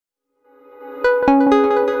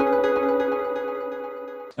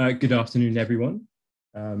Good afternoon, everyone.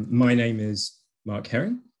 My name is Mark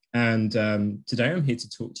Herring, and today I'm here to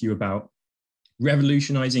talk to you about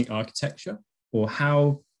revolutionizing architecture, or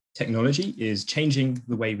how technology is changing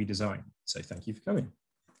the way we design. So thank you for coming.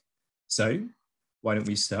 So why don't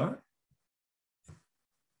we start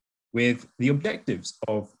with the objectives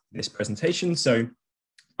of this presentation. So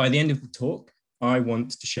by the end of the talk, I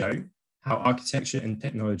want to show how architecture and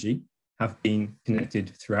technology have been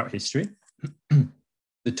connected throughout history,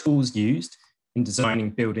 the tools used in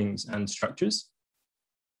designing buildings and structures,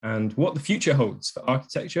 and what the future holds for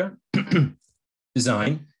architecture,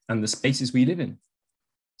 design, and the spaces we live in.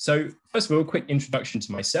 So first of all, a quick introduction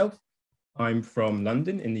to myself. I'm from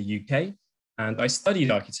London in the UK, and I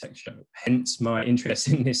studied architecture, hence my interest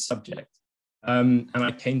in this subject. And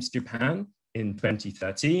I came to Japan in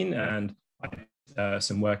 2013, and I did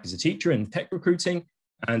some work as a teacher in tech recruiting,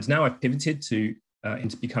 and now I've pivoted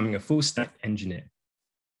into becoming a full stack engineer.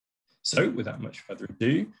 So without much further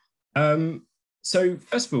ado, so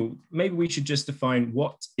first of all, maybe we should just define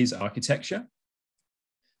what is architecture.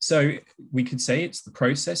 So we could say it's the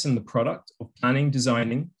process and the product of planning,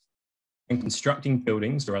 designing, and constructing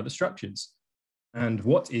buildings or other structures. And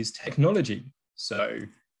what is technology? So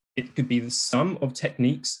it could be the sum of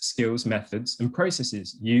techniques, skills, methods, and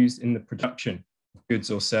processes used in the production of goods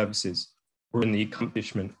or services, or in the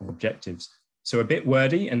accomplishment of objectives. So a bit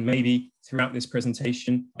wordy, and maybe throughout this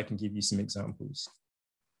presentation, I can give you some examples.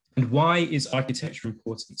 And why is architecture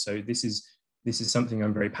important? So this is something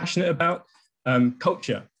I'm very passionate about.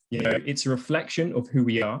 Culture, it's a reflection of who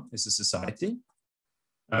we are as a society.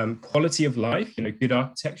 Quality of life, good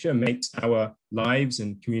architecture makes our lives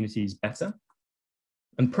and communities better.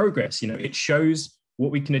 And progress, it shows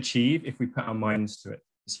what we can achieve if we put our minds to it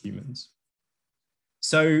as humans.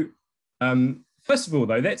 So first of all,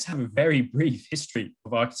 though, let's have a very brief history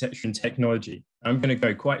of architecture and technology. I'm going to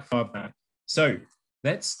go quite far back. So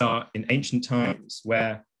let's start in ancient times,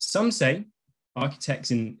 where some say architects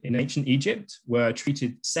in ancient Egypt were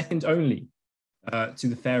treated second only to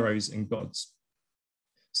the pharaohs and gods.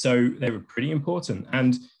 So they were pretty important.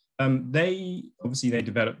 And they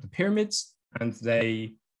developed the pyramids, and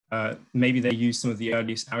maybe they used some of the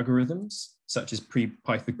earliest algorithms, such as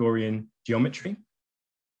pre-Pythagorean geometry.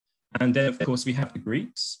 And then, of course, we have the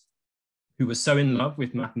Greeks, who were so in love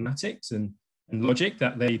with mathematics and logic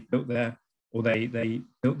that they built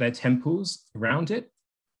their temples around it,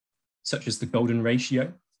 such as the golden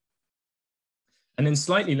ratio. And then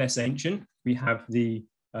slightly less ancient, we have the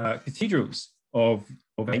cathedrals of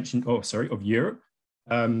Europe.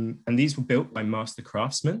 And these were built by master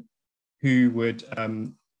craftsmen who would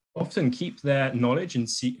often keep their knowledge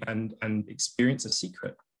and experience a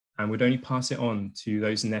secret, and would only pass it on to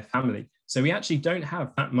those in their family. So we actually don't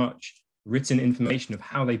have that much written information of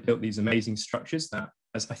how they built these amazing structures that,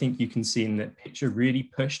 as I think you can see in that picture, really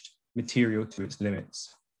pushed material to its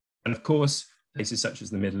limits. And of course, places such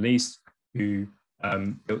as the Middle East, who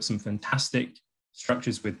built some fantastic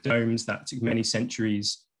structures with domes that took many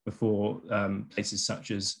centuries before places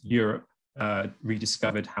such as Europe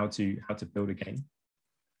rediscovered how to build again.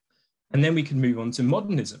 And then we can move on to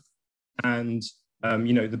modernism, and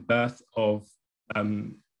the birth of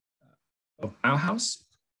Bauhaus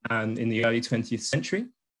and in the early 20th century,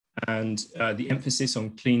 and the emphasis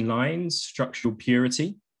on clean lines, structural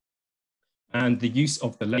purity, and the use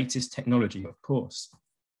of the latest technology, of course.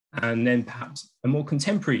 And then perhaps a more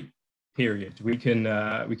contemporary period, we can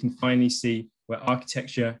finally see where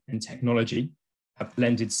architecture and technology have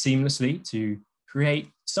blended seamlessly to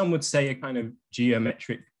create, some would say, a kind of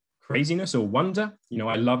geometric craziness or wonder.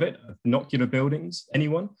 I love it. Binocular buildings,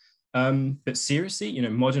 anyone? But seriously,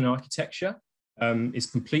 modern architecture is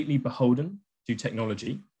completely beholden to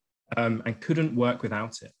technology and couldn't work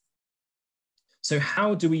without it. So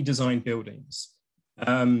how do we design buildings?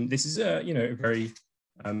 This is a very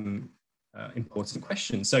important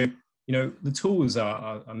question. So the tools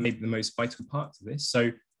are maybe the most vital part of this.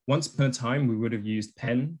 So once upon a time, we would have used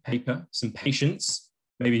pen, paper, some patience,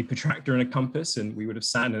 maybe a protractor and a compass, and we would have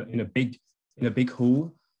sat in a big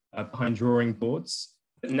hall behind drawing boards.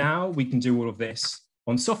 But now we can do all of this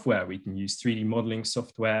on software. We can use 3D modeling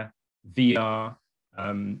software, VR,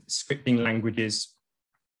 scripting languages.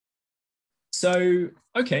 So,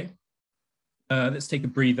 okay, let's take a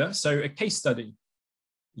breather. So a case study.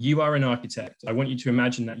 You are an architect. I want you to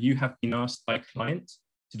imagine that you have been asked by a client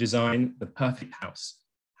to design the perfect house.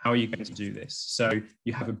 How are you going to do this? So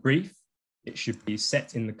you have a brief. It should be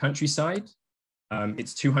set in the countryside.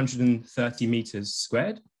 It's 230 meters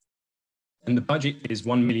squared, and the budget is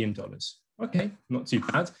 $1 million. Okay, not too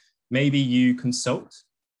bad. Maybe you consult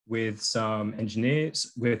with some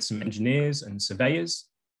engineers and surveyors,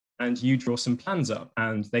 and you draw some plans up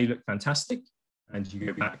and they look fantastic, and you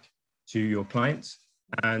go back to your client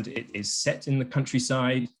and it is set in the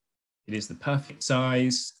countryside, it is the perfect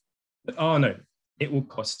size, but oh no, it will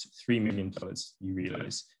cost $3 million, you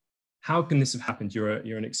realize. How can this have happened? You're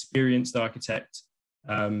an experienced architect,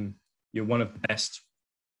 you're one of the best.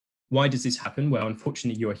 Why does this happen? Well,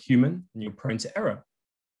 unfortunately, you're human and you're prone to error.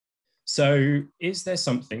 So is there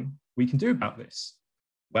something we can do about this?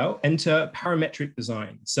 Well, enter parametric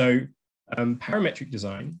design. So parametric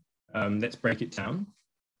design, let's break it down,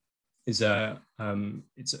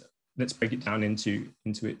 let's break it down into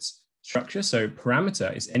its structure. So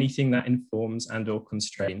parameter is anything that informs and or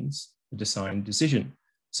constrains the design decision.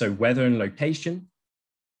 So weather and location,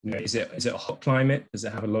 is it a hot climate? Does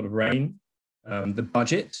it have a lot of rain? The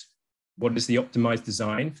budget, what is the optimized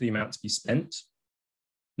design for the amount to be spent?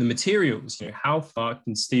 The materials, how far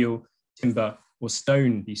can steel, timber, or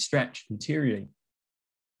stone be stretched materially?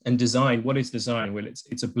 And design, what is design? Well,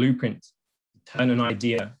 it's a blueprint to turn an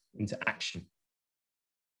idea into action.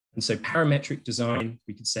 And so parametric design,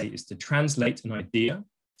 we could say, is to translate an idea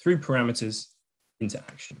through parameters into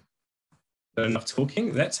action. But enough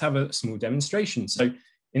talking, let's have a small demonstration. So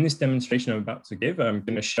in this demonstration I'm about to give, I'm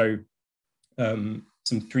going to show some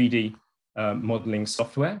 3D modeling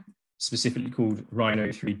software, specifically called Rhino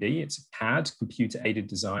 3D. It's a CAD, computer-aided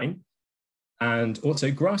design, and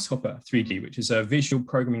also Grasshopper 3D, which is a visual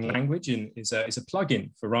programming language and is a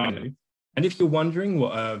plugin for Rhino. And if you're wondering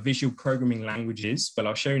what a visual programming language is, well,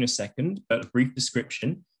 I'll show you in a second, but a brief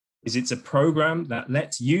description is it's a program that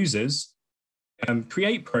lets users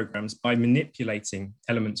create programs by manipulating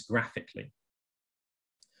elements graphically.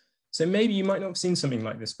 So maybe you might not have seen something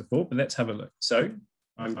like this before, but let's have a look. So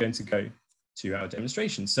I'm going to go to our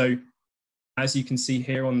demonstration. So as you can see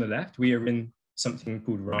here on the left, we are in something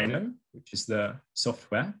called Rhino, which is the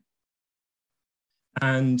software.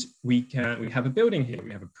 And we have a building here.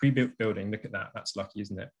 We have a pre-built building. Look at that. That's lucky,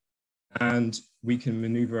 isn't it? And we can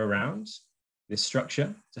maneuver around this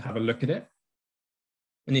structure to have a look at it.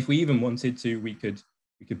 And if we even wanted to, we could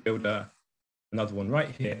build another one right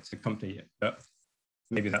here to accompany it. But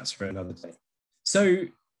maybe that's for another day. So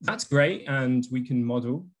that's great. And we can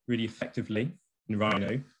model really effectively in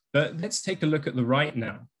Rhino. But let's take a look at the right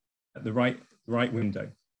now, at the right window.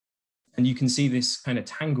 And you can see this kind of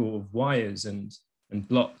tangle of wires and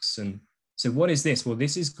blocks. And so what is this? Well,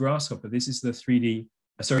 this is Grasshopper. This is the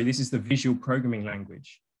this is the visual programming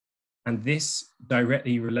language. And this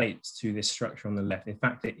directly relates to this structure on the left. In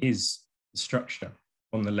fact, it is the structure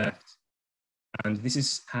on the left. And this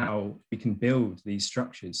is how we can build these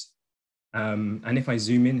structures. And if I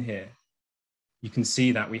zoom in here, you can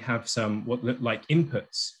see that we have some what look like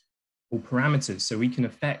inputs or parameters. So we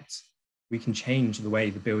can change the way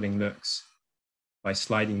the building looks by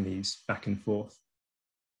sliding these back and forth.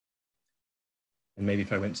 And maybe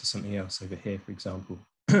if I went to something else over here, for example,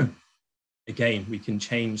 again, we can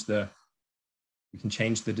change the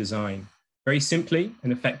design very simply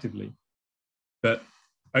and effectively, but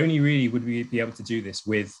only really would we be able to do this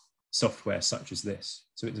with software such as this.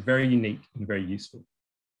 So it's very unique and very useful.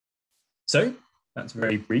 So that's a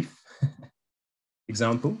very brief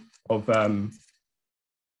example of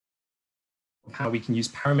how we can use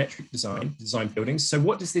parametric design buildings. So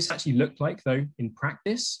what does this actually look like though in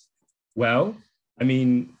practice? Well, I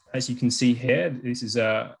mean, as you can see here, this is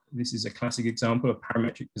a classic example of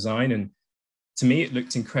parametric design, and to me, it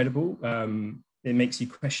looks incredible. It makes you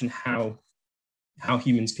question how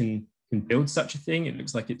humans can build such a thing. It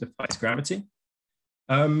looks like it defies gravity,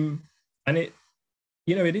 and it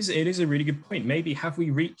is a really good point. Maybe have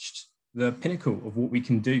we reached the pinnacle of what we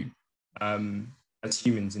can do as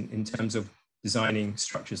humans in terms of designing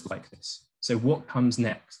structures like this? So what comes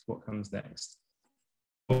next? What comes next?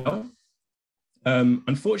 Well,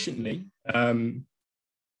 unfortunately,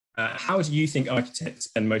 how do you think architects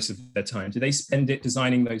spend most of their time? Do they spend it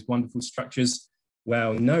designing those wonderful structures?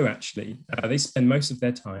 Well, no, actually. They spend most of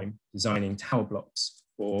their time designing tower blocks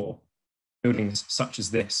for buildings such as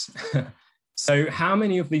this. So how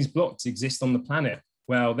many of these blocks exist on the planet?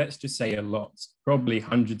 Well, let's just say a lot, probably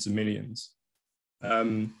hundreds of millions.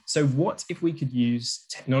 So what if we could use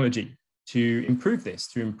technology to improve this,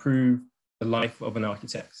 to improve the life of an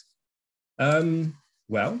architect?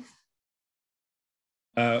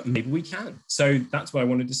 Maybe we can. So that's what I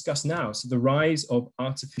want to discuss now. So the rise of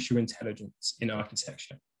artificial intelligence in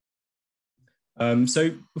architecture.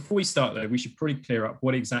 So before we start though, we should probably clear up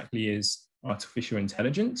what exactly is artificial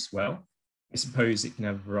intelligence. Well, I suppose it can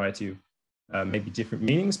have a variety of maybe different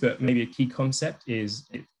meanings, but maybe a key concept is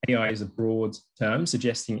AI is a broad term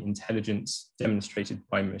suggesting intelligence demonstrated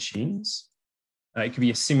by machines. It could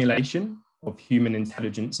be a simulation of human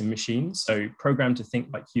intelligence in machines, so programmed to think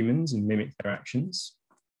like humans and mimic their actions,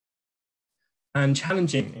 and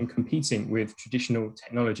challenging and competing with traditional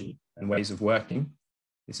technology and ways of working.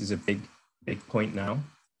 This is a big point now.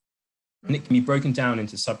 And it can be broken down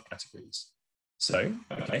into subcategories. So,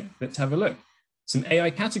 okay, let's have a look. Some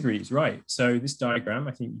AI categories, right? So this diagram,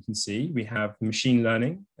 I think you can see, we have machine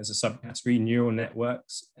learning as a subcategory, neural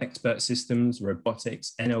networks, expert systems,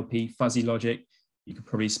 robotics, NLP, fuzzy logic. You could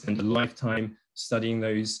probably spend a lifetime studying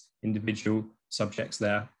those individual subjects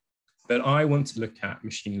there. But I want to look at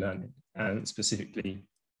machine learning and specifically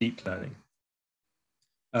deep learning.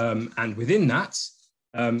 And within that,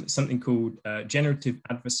 something called generative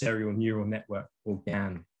adversarial neural network, or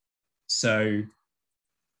GAN. So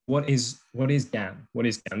what is GAN? What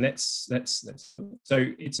is GAN? So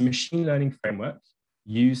it's a machine learning framework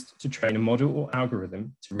used to train a model or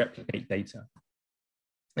algorithm to replicate data.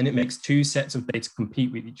 And it makes two sets of data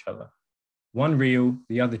compete with each other. One real,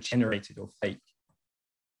 the other generated or fake.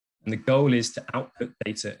 And the goal is to output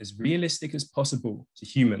data as realistic as possible to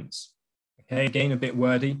humans. Okay, again, a bit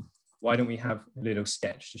wordy. Why don't we have a little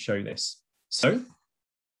sketch to show this? So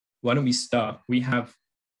why don't we start? We have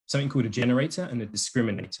something called a generator and a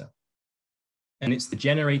discriminator. And it's the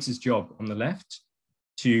generator's job on the left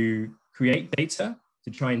to create data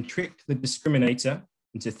to try and trick the discriminator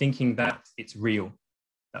into thinking that it's real,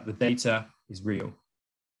 that the data is real.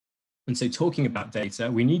 And so talking about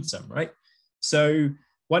data, we need some, right? So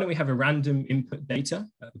why don't we have a random input data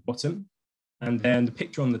at the bottom? And then the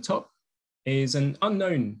picture on the top is an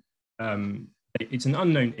unknown, it's an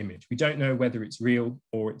unknown image. We don't know whether it's real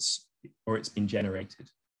or it's been generated.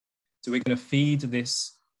 So we're going to feed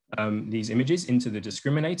this, these images into the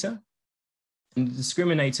discriminator. And the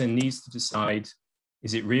discriminator needs to decide,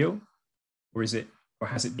 is it real or has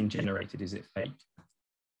it been generated? Is it fake?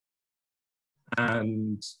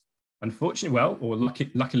 And unfortunately,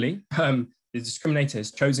 luckily, the discriminator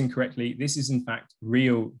has chosen correctly. This is in fact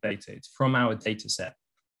real data. It's from our data set.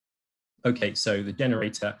 Okay, so the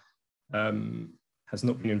generator has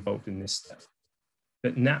not been involved in this step.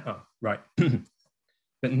 But now, right.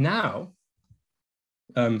 But now,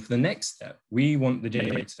 for the next step, we want the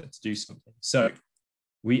generator to do something. So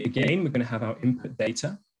we're going to have our input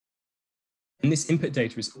data. And this input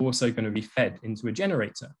data is also going to be fed into a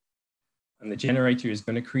generator. And the generator is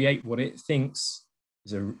going to create what it thinks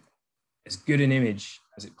is as good an image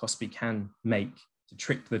as it possibly can make to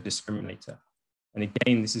trick the discriminator. And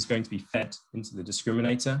again, this is going to be fed into the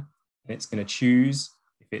discriminator, and it's going to choose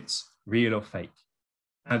if it's real or fake.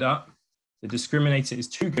 Add up, the discriminator is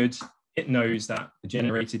too good, it knows that the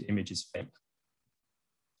generated image is fake.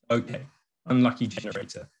 Okay, unlucky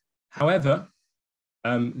generator. However,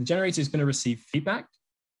 the generator is going to receive feedback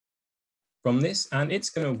from this, and it's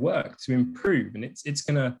going to work to improve. And it's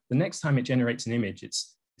going to, the next time it generates an image,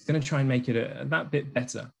 it's going to try and make it that bit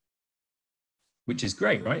better, which is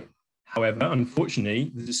great, right? However,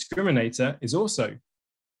 unfortunately, the discriminator is also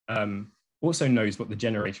knows what the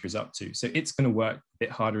generator is up to. So it's going to work a bit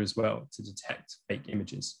harder as well to detect fake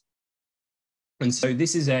images. And so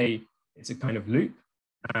this is it's a kind of loop,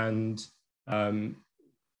 and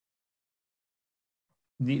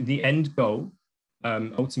the end goal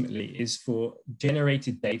ultimately is for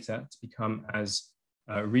generated data to become as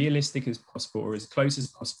realistic as possible, or as close as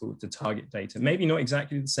possible to target data. Maybe not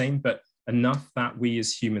exactly the same, but enough that we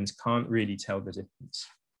as humans can't really tell the difference.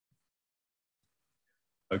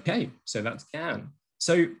 Okay, so that's GAN.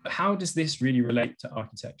 So how does this really relate to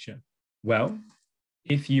architecture? Well,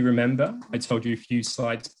 if you remember, I told you a few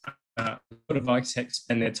slides, a lot of architects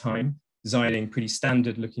spend their time designing pretty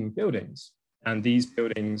standard looking buildings. And these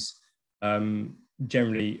buildings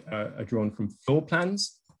generally are drawn from floor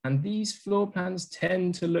plans. And these floor plans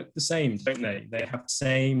tend to look the same, don't they? They have the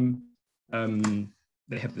same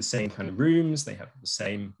kind of rooms, they have the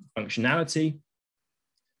same functionality.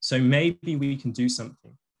 So maybe we can do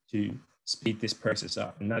something to speed this process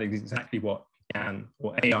up. And that is exactly what GAN,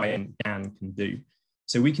 or AI and GAN, can do.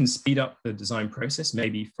 So we can speed up the design process,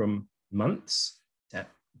 maybe from months to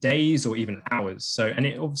days or even hours. So, and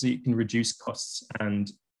it obviously can reduce costs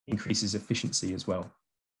and increases efficiency as well.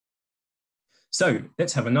 So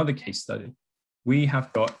let's have another case study. We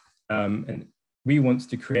have got, we want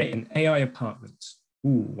to create an AI apartment.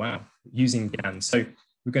 Ooh, wow, using GAN. So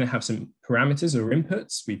we're going to have some parameters or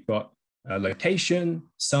inputs. We've got location,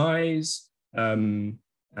 size, and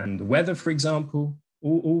the weather, for example,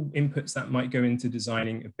 all inputs that might go into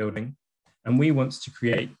designing a building. And we want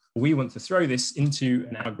to throw this into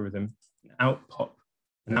an algorithm, and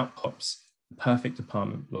out pops the perfect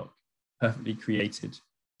apartment block, perfectly created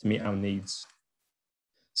to meet our needs.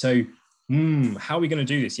 So how are we going to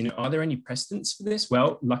do this? Are there any precedents for this?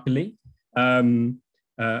 Well, luckily, an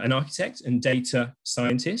architect and data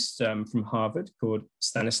scientist from Harvard called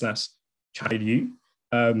Stanislas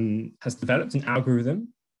has developed an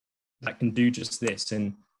algorithm that can do just this.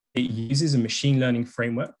 And it uses a machine learning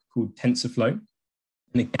framework called TensorFlow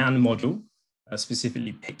and a GAN model,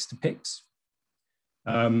 specifically pix to pix.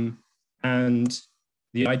 And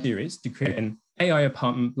the idea is to create an AI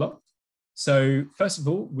apartment block. So first of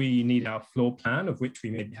all, we need our floor plan, of which we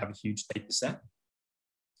maybe have a huge data set.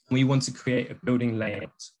 We want to create a building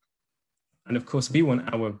layout. And of course, we want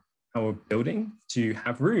our building to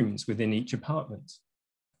have rooms within each apartment.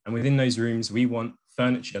 And within those rooms, we want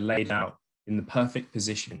furniture laid out in the perfect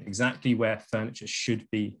position, exactly where furniture should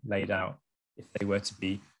be laid out if they were to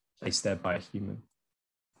be placed there by a human.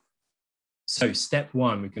 So step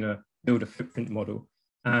one, we're going to build a footprint model,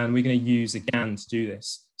 and we're going to use a GAN to do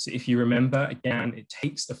this. So if you remember, a GAN, it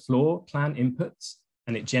takes a floor plan input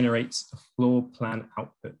and it generates a floor plan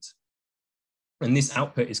output. And this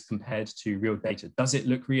output is compared to real data. Does it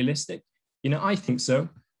look realistic? I think so.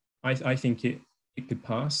 I think it could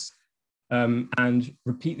pass. And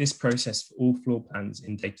repeat this process for all floor plans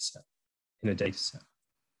in a data set.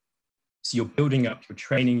 So you're building up, you're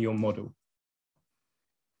training your model.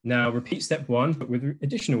 Now repeat step one, but with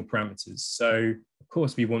additional parameters. So of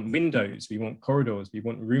course we want windows, we want corridors, we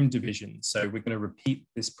want room division. So we're going to repeat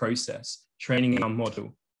this process, training our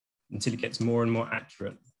model until it gets more and more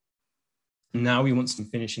accurate. Now we want some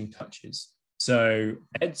finishing touches. So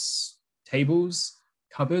beds, tables,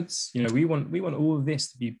 cupboards, we want all of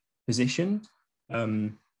this to be positioned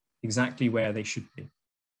exactly where they should be.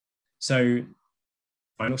 So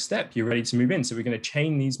final step, you're ready to move in. So we're going to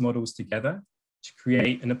chain these models together to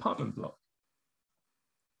create an apartment block.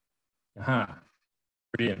 Aha,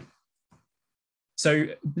 brilliant. So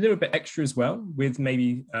a little bit extra as well with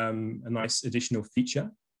maybe a nice additional feature.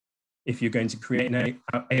 If you're going to create an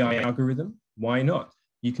AI algorithm, why not?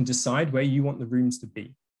 You can decide where you want the rooms to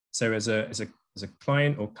be. So as a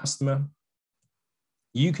client or customer,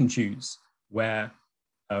 you can choose where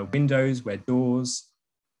windows, where doors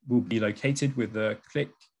will be located with a click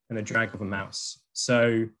and a drag of a mouse.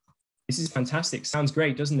 So this is fantastic. Sounds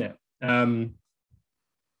great, doesn't it?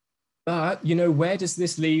 But, where does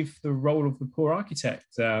this leave the role of the poor architect?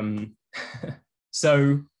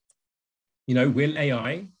 So, will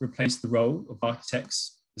AI replace the role of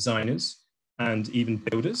architects, designers, and even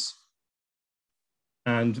builders?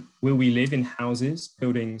 And will we live in houses,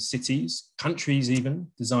 building cities, countries even,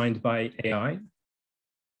 designed by AI?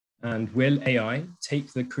 And will AI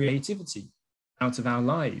take the creativity out of our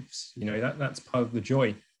lives? That's part of the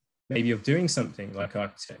joy, maybe, of doing something like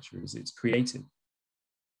architecture, is it's creative.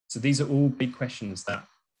 So these are all big questions that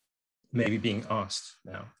may be being asked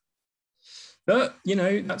now. But,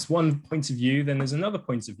 that's one point of view. Then there's another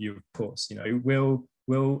point of view, of course.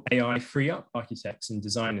 Will AI free up architects and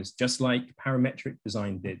designers, just like parametric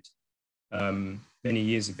design did many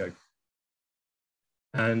years ago?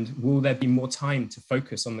 And will there be more time to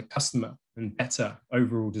focus on the customer and better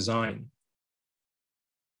overall design?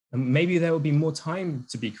 And maybe there will be more time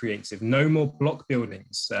to be creative, no more block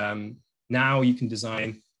buildings. Now you can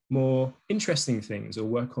design more interesting things or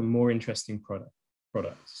work on more interesting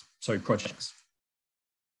projects.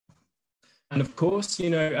 And of course,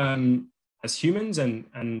 as humans and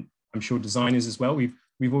I'm sure designers as well,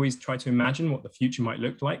 we've always tried to imagine what the future might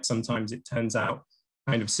look like. Sometimes it turns out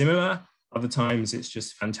kind of similar, other times it's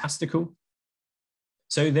just fantastical.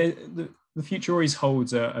 So the future always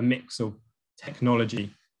holds a mix of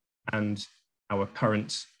technology and our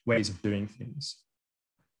current ways of doing things.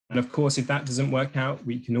 And of course, if that doesn't work out,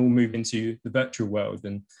 we can all move into the virtual world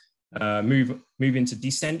and move into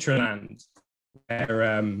Decentraland,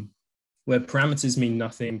 where parameters mean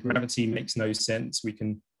nothing, gravity makes no sense. We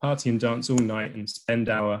can party and dance all night and spend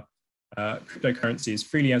our cryptocurrency as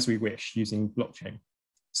freely as we wish using blockchain.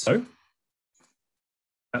 So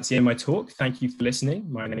that's the end of my talk. Thank you for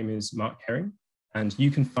listening. My name is Mark Herring, and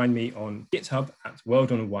you can find me on GitHub at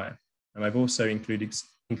World on a Wire. And I've also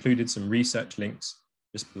included some research links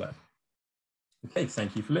just below. Okay,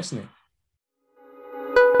 thank you for listening.